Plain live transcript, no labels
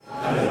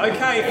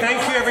Okay,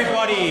 thank you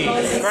everybody.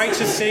 Great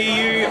to see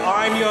you.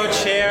 I'm your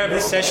chair of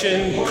this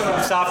session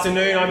this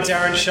afternoon. I'm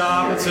Darren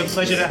Sharp. It's a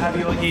pleasure to have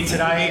you all here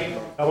today.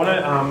 I want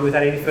to,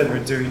 without any further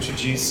ado,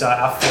 introduce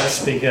our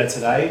first speaker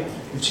today,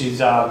 which is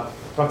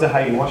Dr.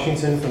 Hayden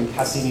Washington from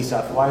Cassie, New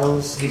South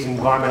Wales. He's an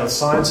environmental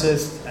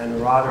scientist and a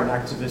writer and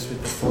activist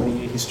with a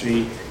 40-year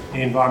history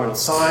in environmental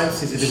science.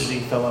 He's a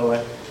visiting fellow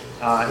at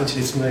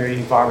Interdisciplinary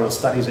Environmental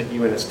Studies at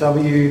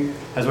UNSW,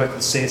 has worked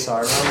with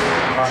CSIRO,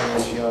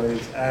 environmental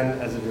NGOs,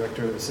 and as a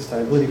director of a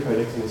sustainability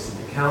project in the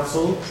Sydney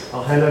Council.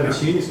 I'll hand over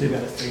to you to speak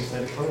about the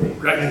three-state economy.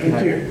 Great,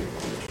 thank you.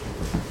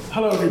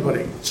 Hello,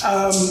 everybody.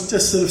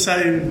 Just sort of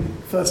saying,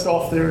 first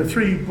off, there are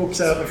three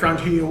books out the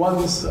front here.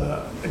 One's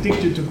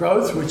Addicted to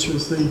Growth, which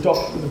was the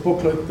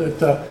booklet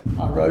that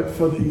I wrote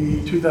for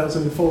the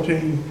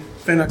 2014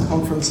 FENA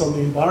Conference on the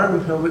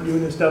Environment held at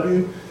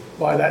UNSW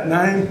by that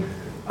name.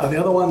 The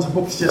other one's a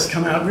book that's just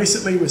come out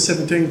recently with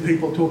 17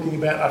 people talking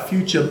about a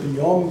future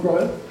beyond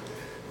growth.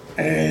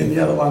 And the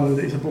other one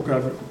is a book I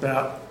wrote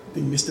about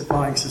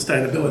demystifying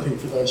sustainability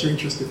for those who are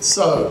interested.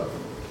 So,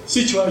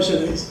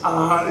 situation is,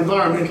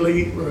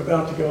 environmentally, we're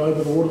about to go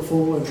over the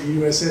waterfall of the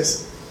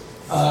USS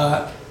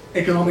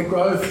economic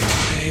growth,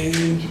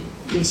 and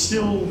we're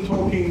still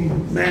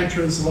talking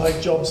mantras like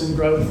jobs and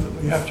growth that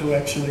we have to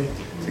actually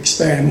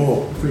expand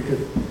more. If we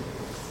could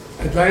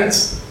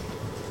advance.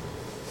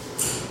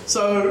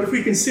 So if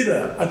we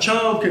consider, a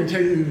child can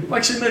tell you,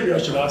 actually maybe I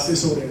should ask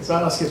this audience,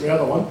 I ask every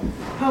other one,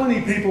 how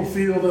many people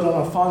feel that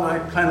on a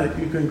finite planet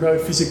you can grow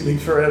physically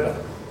forever?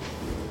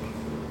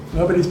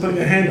 Nobody's putting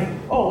a hand up.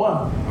 Oh,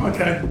 one.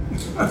 Okay.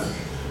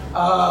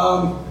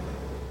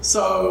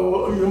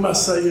 So you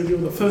must say you're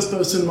the first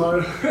person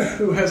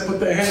who has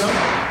put their hand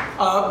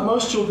up.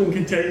 Most children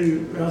can tell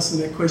you, asking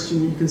that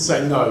question, you can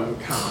say, no, you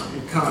can't.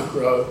 You can't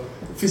grow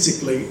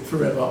physically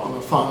forever on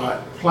a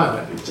finite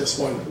planet. It just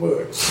won't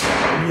work.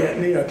 And yet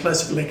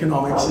neoclassical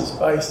economics is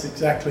based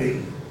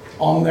exactly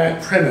on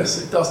that premise.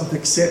 It doesn't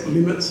accept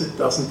limits. It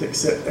doesn't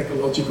accept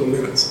ecological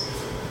limits.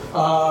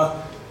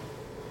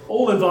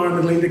 All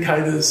environmental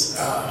indicators,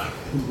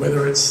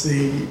 whether it's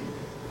the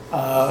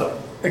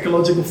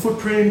ecological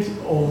footprint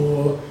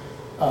or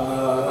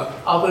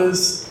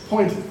others,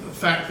 point to the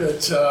fact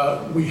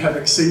that we have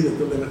exceeded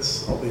the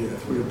limits of the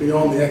Earth. We are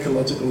beyond the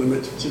ecological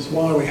limit, which is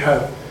why we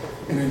have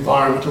an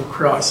environmental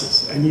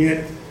crisis. And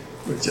yet,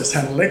 we've just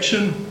had an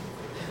election.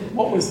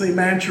 What was the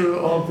mantra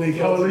of the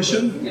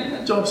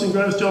coalition? Jobs and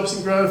growth, jobs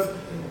and growth.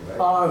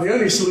 The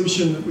only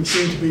solution that we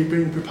seem to be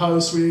being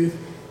proposed with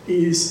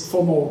is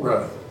for more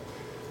growth.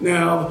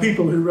 Now, the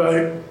people who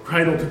wrote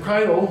Cradle to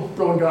Cradle,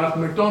 Braungart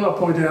and McDonough,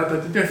 point out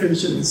that the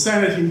definition of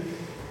insanity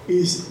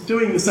is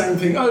doing the same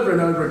thing over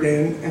and over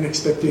again and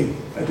expecting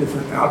a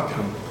different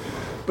outcome.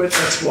 But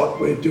that's what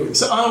we're doing.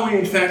 So are we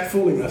in fact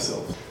fooling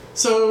ourselves?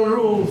 So we're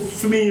all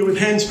familiar with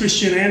Hans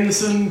Christian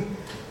Andersen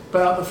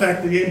about the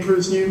fact that the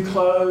Emperor's New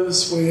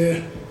Clothes,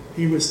 where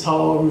he was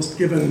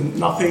given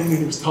nothing,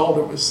 he was told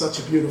it was such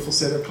a beautiful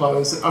set of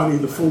clothes that only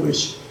the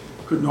foolish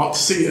could not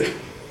see it.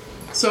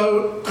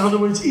 So, in other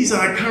words, is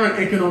our current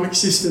economic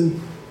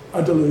system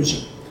a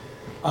delusion?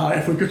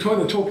 If we're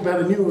trying to talk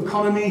about a new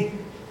economy,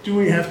 do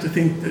we have to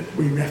think that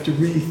we have to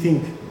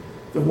rethink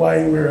the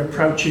way we're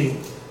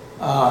approaching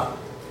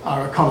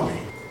our economy?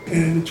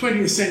 In the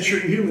 20th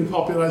century, human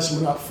population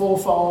went up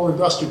 4-fold,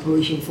 industrial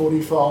pollution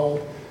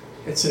 40-fold,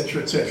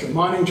 etc., etc.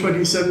 Mining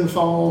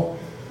 27-fold,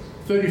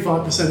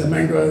 35% of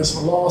mangroves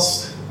were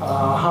lost,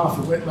 half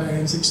of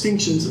wetlands,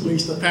 extinctions at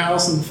least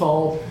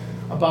 1,000-fold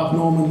above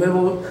normal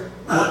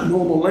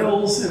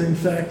levels, and in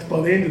fact, by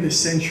the end of this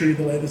century,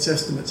 the latest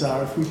estimates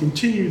are if we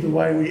continue the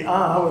way we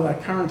are with our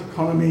current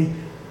economy,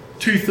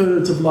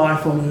 2/3 of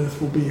life on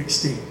Earth will be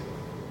extinct.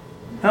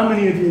 How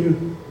many of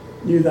you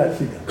knew that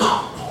figure?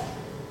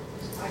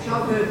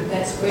 I've heard that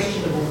that's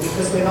questionable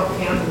because we're not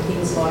counting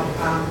things like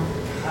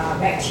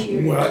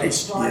bacteria. Well,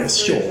 yes,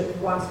 sure.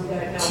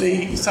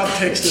 The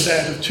subtext of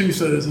that of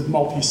 2/3 of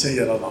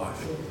multicellular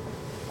life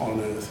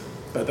on Earth,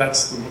 but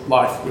that's the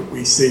life that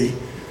we see.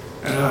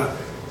 The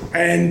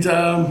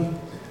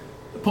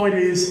point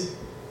is,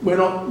 we're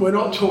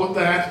not taught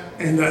that,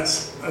 and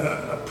that's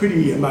a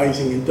pretty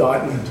amazing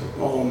indictment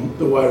on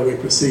the way we're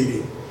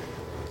proceeding.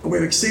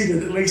 We've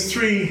exceeded at least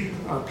 3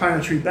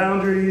 planetary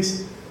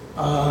boundaries.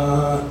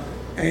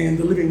 And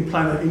the Living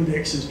Planet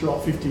Index has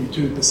dropped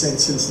 52%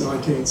 since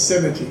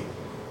 1970.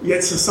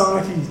 Yet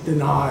society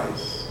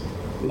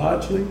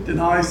largely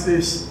denies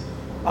this.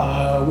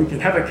 We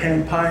can have a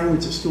campaign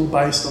which is still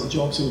based on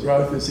jobs and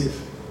growth as if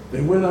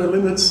there were no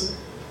limits.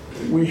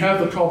 We have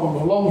the problem,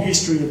 a long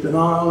history of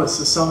denial as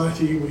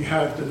society. We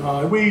have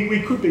denial.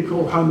 We could be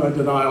called Homo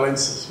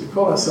denialensis. We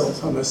call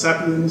ourselves Homo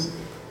sapiens,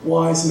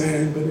 wise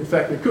man, but in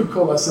fact we could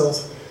call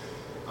ourselves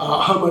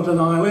Homo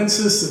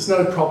denialensis. There's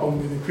no problem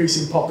with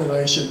increasing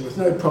population. There's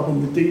no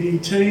problem with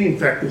DDT. In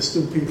fact, there's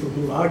still people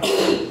who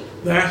argue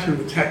that, who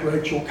attack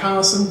Rachel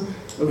Carson.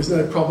 There was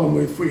no problem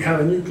if we have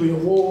a nuclear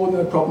war,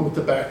 no problem with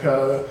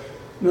tobacco,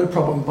 no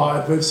problem with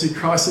biodiversity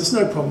crisis,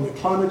 no problem with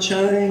climate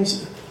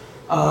change.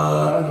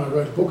 And I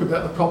wrote a book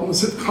about the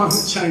problems of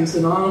climate change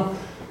denial.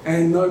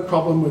 and no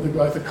problem with the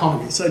growth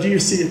economy. So do you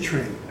see a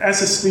trend?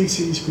 As a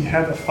species, we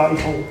have a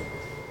fatal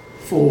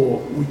flaw,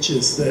 which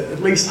is that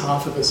at least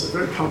half of us are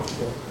very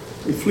comfortable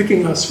with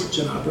flicking our switch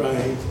in our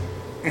brain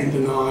and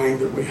denying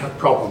that we have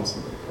problems.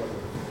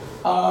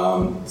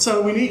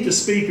 So we need to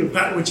speak of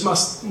that which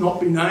must not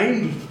be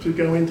named, to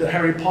go into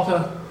Harry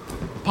Potter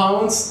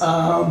parlance.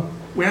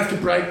 We have to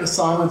break the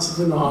silence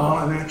of denial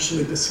and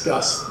actually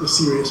discuss the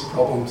serious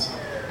problems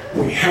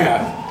we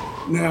have.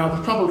 Now,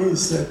 the trouble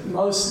is that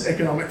most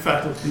economic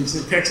faculties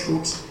and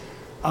textbooks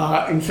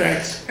are, in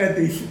fact, at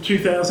the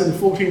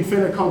 2014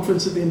 FENA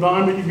Conference of the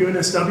Environment at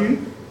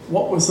UNSW,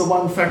 what was the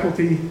one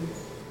faculty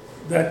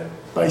that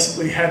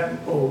basically had,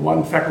 or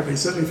one faculty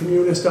certainly from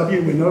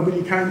UNSW where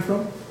nobody came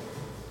from?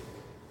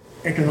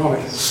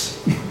 Economics.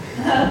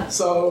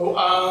 So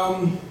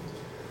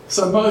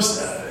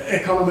most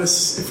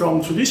economists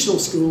from traditional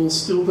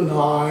schools still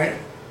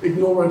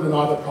ignore and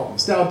deny the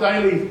problems. Now,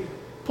 Daly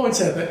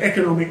points out that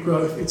economic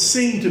growth, it's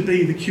seen to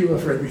be the cure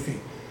for everything.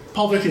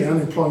 Poverty,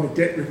 unemployment,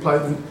 debt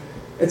repayment,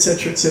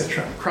 etc.,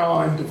 etc.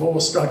 Crime,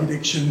 divorce, drug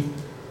addiction,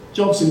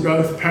 jobs and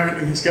growth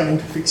apparently is going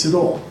to fix it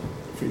all.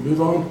 If we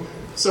move on.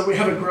 So we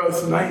have a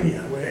growth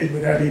mania, where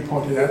Edward Abbey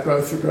pointed out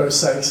growth for growth's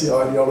sake is the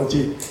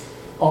ideology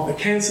of the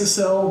cancer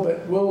cell,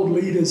 but world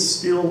leaders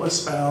still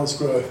espouse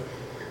growth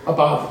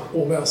above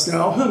all else.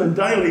 Now, Herman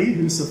Daly,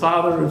 who's the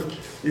father of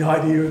the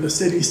idea of the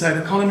steady state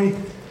economy,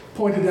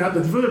 pointed out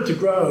that the verb to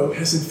grow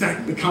has in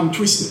fact become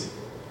twisted.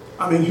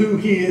 I mean, who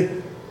here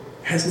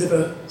has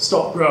never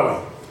stopped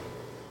growing?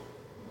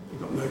 We've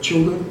got no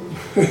children.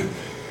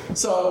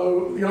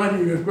 So the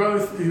idea of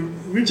growth, the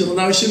original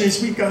notion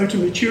is we go to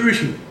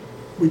maturity,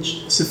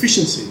 which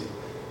sufficiency,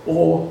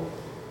 or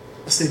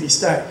a steady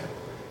state.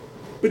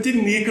 But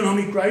didn't the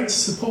economic greats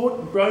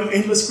support growth,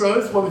 endless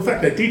growth? Well, in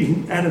fact, they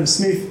didn't. Adam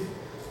Smith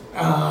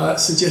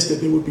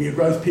suggested there would be a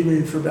growth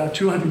period for about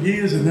 200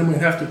 years and then we'd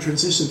have to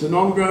transition to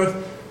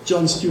non-growth.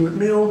 John Stuart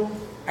Mill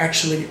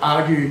actually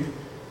argued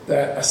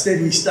that a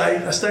steady state,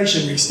 a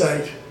stationary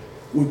state,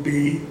 would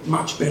be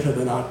much better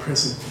than our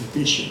present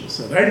condition.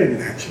 So they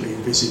didn't actually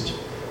envisage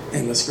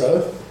endless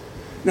growth.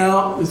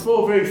 Now, there's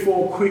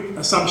four quick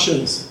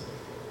assumptions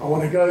I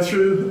want to go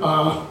through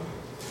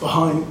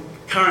behind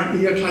current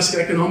neoclassical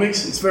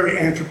economics. It's very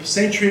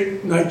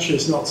anthropocentric. Nature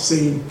is not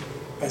seen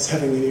as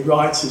having any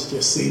rights, it's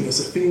just seen as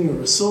a thing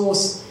or a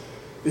source.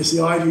 There's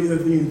the idea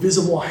of the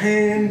invisible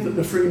hand, that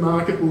the free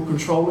market will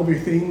control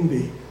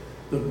everything,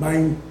 the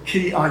main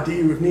key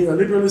idea of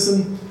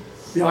neoliberalism,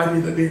 the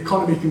idea that the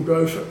economy can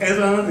grow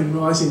forever and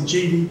rising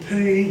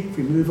GDP, if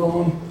we move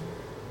on.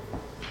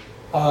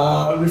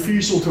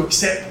 Refusal to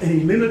accept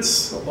any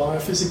limits, or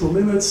biophysical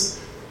limits,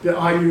 the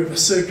idea of a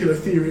circular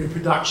theory of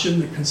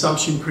production, that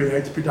consumption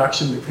creates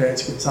production, that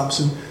creates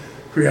consumption,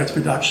 creates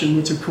production,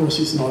 which of course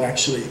is not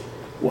actually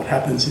what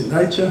happens in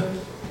nature.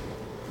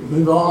 We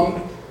move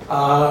on,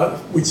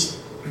 which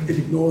it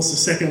ignores the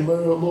second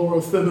law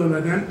of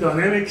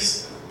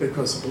thermodynamics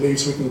because it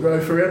believes we can grow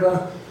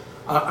forever.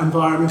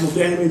 Environmental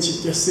damage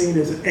is just seen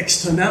as an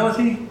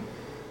externality,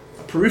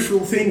 a peripheral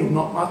thing of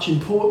not much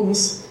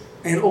importance,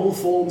 and all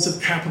forms of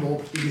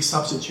capital can be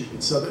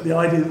substituted. So that the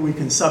idea that we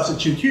can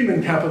substitute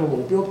human capital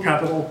or build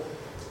capital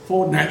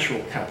for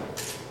natural capital,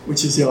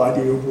 which is the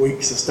idea of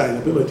weak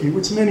sustainability,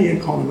 which many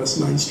economists,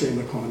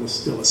 mainstream economists,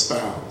 still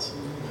espouse.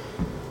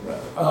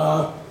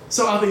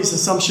 So are these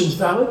assumptions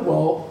valid?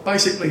 Well,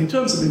 basically, in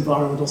terms of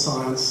environmental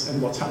science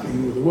and what's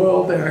happening with the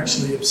world, they're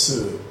actually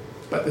absurd.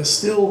 But there's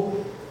still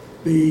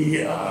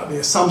the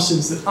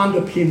assumptions that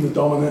underpin the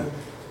dominant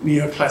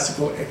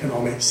neoclassical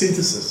economic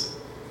synthesis,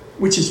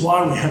 which is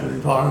why we have an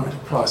environmental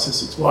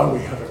crisis, it's why we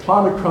have a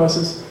climate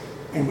crisis,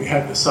 and we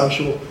have the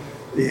social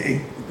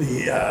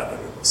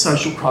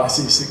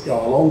crises that go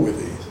along with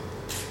these.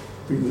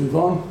 If we move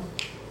on.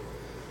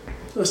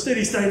 So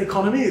steady state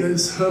economy,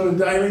 there's Herman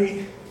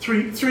Daly,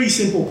 three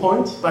simple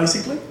points,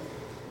 basically.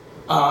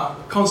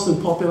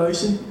 Constant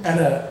population at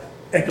an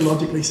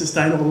ecologically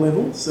sustainable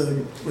level,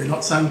 so we're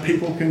not saying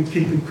people can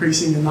keep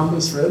increasing in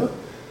numbers forever.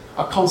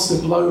 A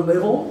constant low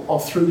level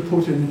of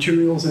throughput in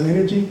materials and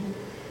energy,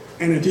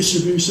 and a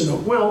distribution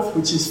of wealth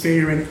which is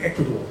fair and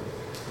equitable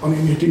on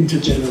an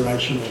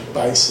intergenerational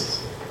basis.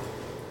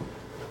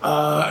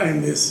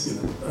 And there's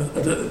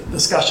a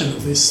discussion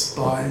of this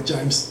by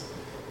James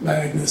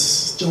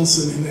Magnus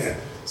Johnson in there.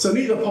 So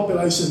neither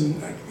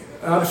population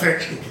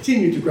artefact can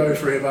continue to grow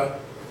forever,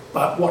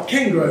 but what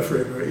can grow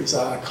forever is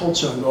our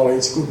culture,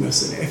 knowledge,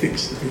 goodness and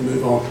ethics, if we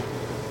move on.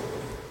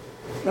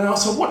 Now,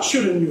 so what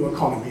should a new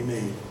economy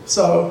mean?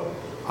 So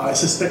I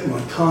suspect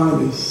my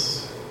time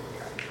is...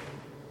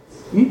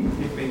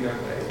 You've been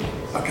going there.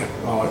 Okay,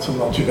 oh, it's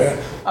not too bad.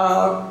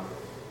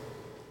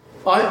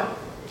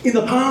 In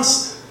the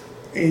past,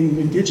 in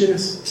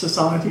indigenous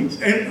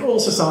societies, and all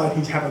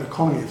societies have an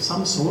economy of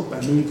some sort,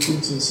 they move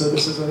goods and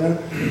services around.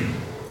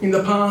 In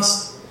the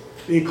past,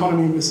 the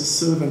economy was a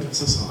servant of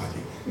society.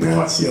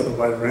 Now it's the other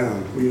way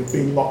around. We have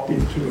been locked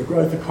into a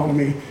growth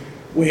economy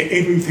where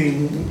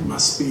everything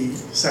must be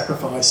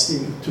sacrificed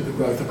into the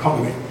growth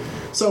economy.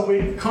 So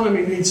the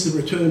economy needs to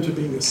return to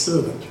being a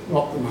servant,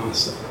 not the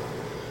master.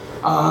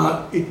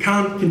 it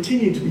can't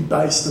continue to be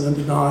based on a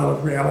denial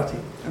of reality.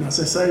 And as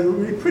I say,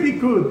 we're pretty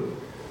good.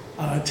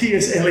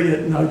 T.S.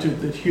 Eliot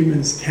noted that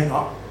humans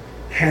cannot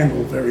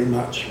handle very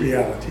much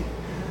reality.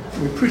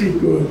 We're pretty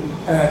good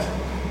at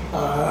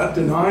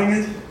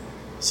denying it.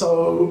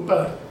 So,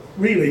 but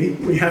really,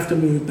 we have to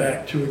move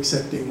back to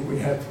accepting we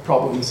have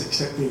problems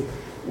accepting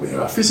where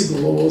our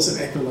physical laws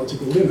and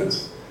ecological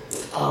limits.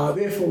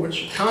 Therefore,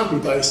 which can't be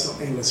based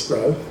on endless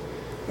growth,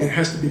 and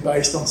has to be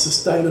based on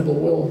sustainable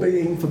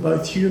well-being for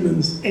both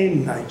humans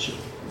and nature,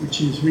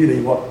 which is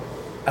really what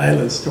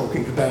Ayla's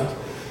talking about.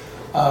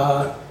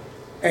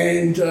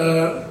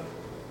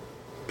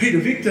 Peter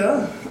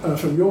Victor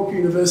from York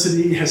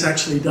University has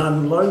actually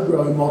done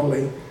low-grow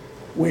modelling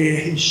where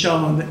he's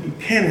shown that you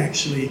can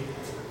actually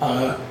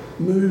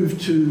move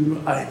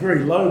to a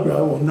very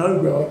low-grow or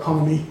no-grow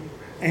economy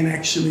and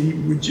actually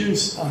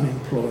reduce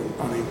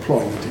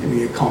unemployment in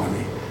the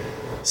economy.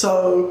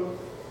 So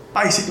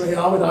basically,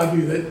 I would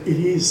argue that it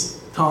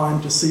is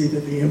time to see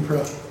that the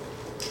emperor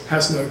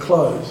has no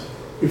clothes.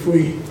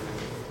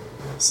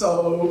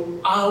 So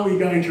are we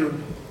going to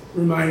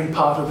remain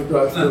part of the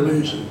growth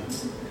illusion?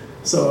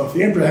 So if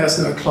the emperor has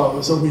no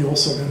clothes, are we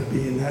also going to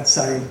be in that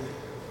same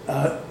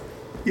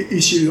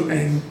issue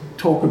and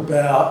talk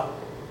about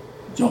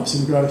jobs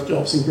and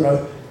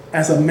growth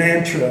as a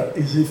mantra,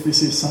 as if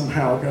this is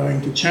somehow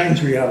going to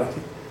change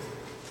reality?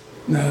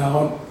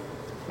 Now,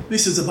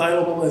 this is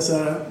available as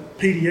a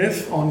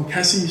PDF on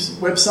Cassie's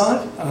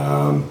website.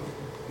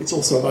 It's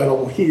also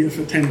available here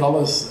for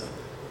 $10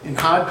 in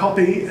hard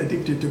copy,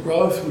 Addicted to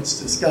Growth, which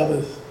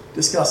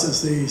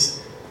discusses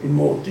these in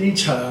more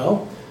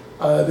detail.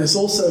 There's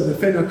also the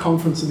Fenner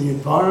Conference on the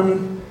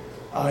Environment.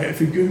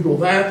 If you Google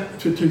that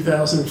to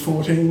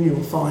 2014,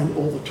 you'll find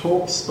all the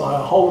talks by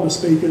a whole lot of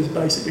speakers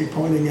basically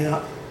pointing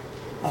out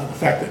the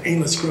fact that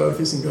endless growth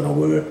isn't going to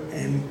work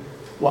and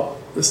what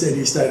the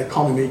steady state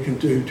economy can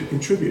do to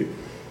contribute.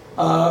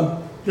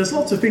 There's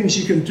lots of things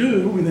you can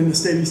do within the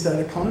steady state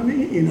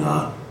economy in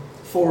our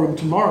forum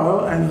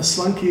tomorrow, and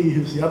Slunky,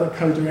 who's the other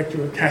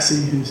co-director of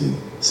Cassie, who's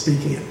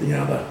speaking at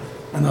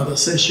another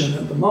session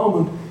at the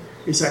moment,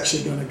 is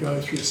actually going to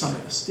go through some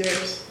of the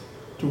steps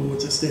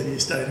towards a steady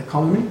state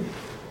economy.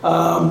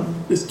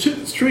 There's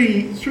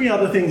three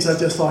other things I'd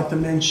just like to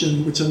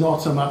mention, which are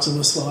not so much on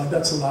the slide.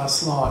 That's the last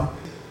slide.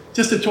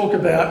 Just to talk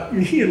about,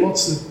 you hear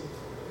lots of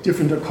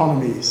different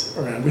economies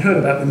around. We heard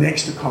about the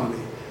next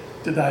economy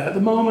today. At the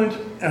moment,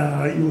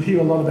 you'll hear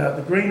a lot about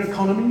the green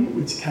economy,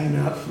 which came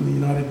out from the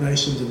United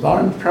Nations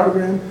Environment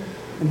Programme,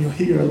 and you'll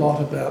hear a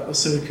lot about the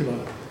circular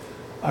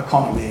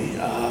economy.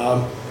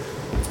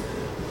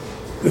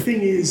 The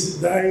thing is,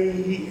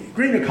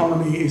 green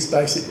economy is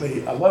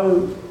basically a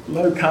low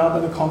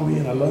carbon economy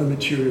and a low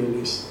material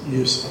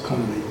use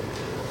economy.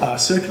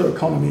 Circular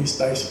economy is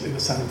basically the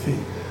same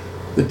thing.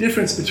 The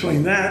difference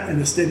between that and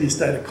a steady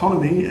state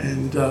economy,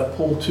 and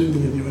Paul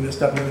Toomey of the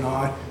UNSW and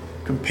I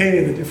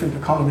compare the different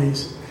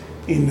economies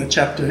in the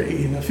chapter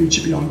in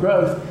Future Beyond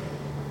Growth,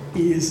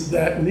 is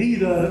that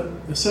neither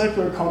the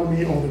circular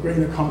economy or the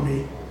green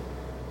economy,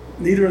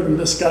 neither of them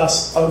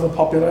discuss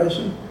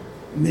overpopulation,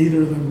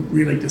 neither of them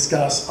really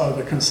discuss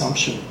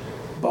overconsumption.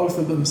 Both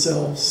of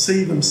themselves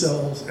see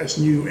themselves as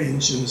new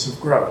engines of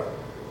growth.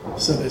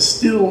 So they're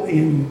still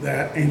in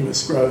that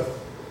endless growth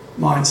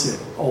mindset,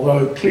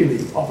 although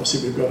clearly,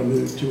 obviously, we've got to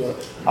move to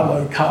a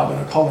low carbon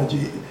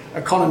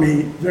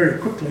economy very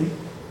quickly,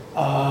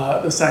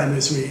 the same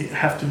as we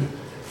have to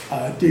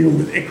deal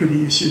with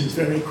equity issues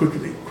very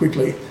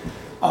quickly.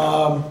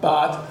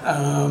 But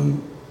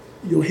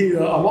you'll hear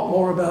a lot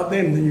more about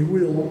them than you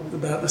will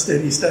about the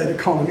steady state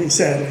economy,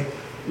 sadly,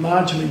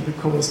 largely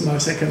because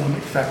most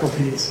economic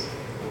faculties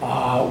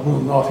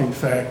will not, in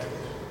fact,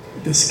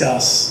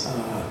 discuss.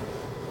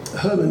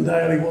 Herman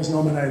Daly was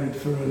nominated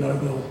for a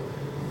Nobel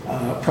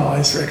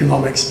Prize for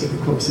economics, but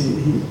of course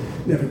he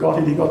never got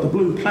it. He got the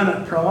Blue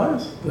Planet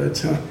Prize,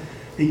 but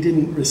he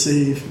didn't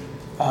receive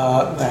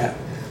that.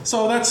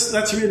 So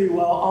that's really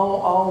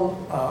well.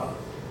 I'll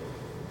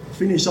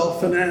finish off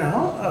for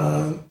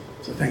now.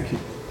 So thank you.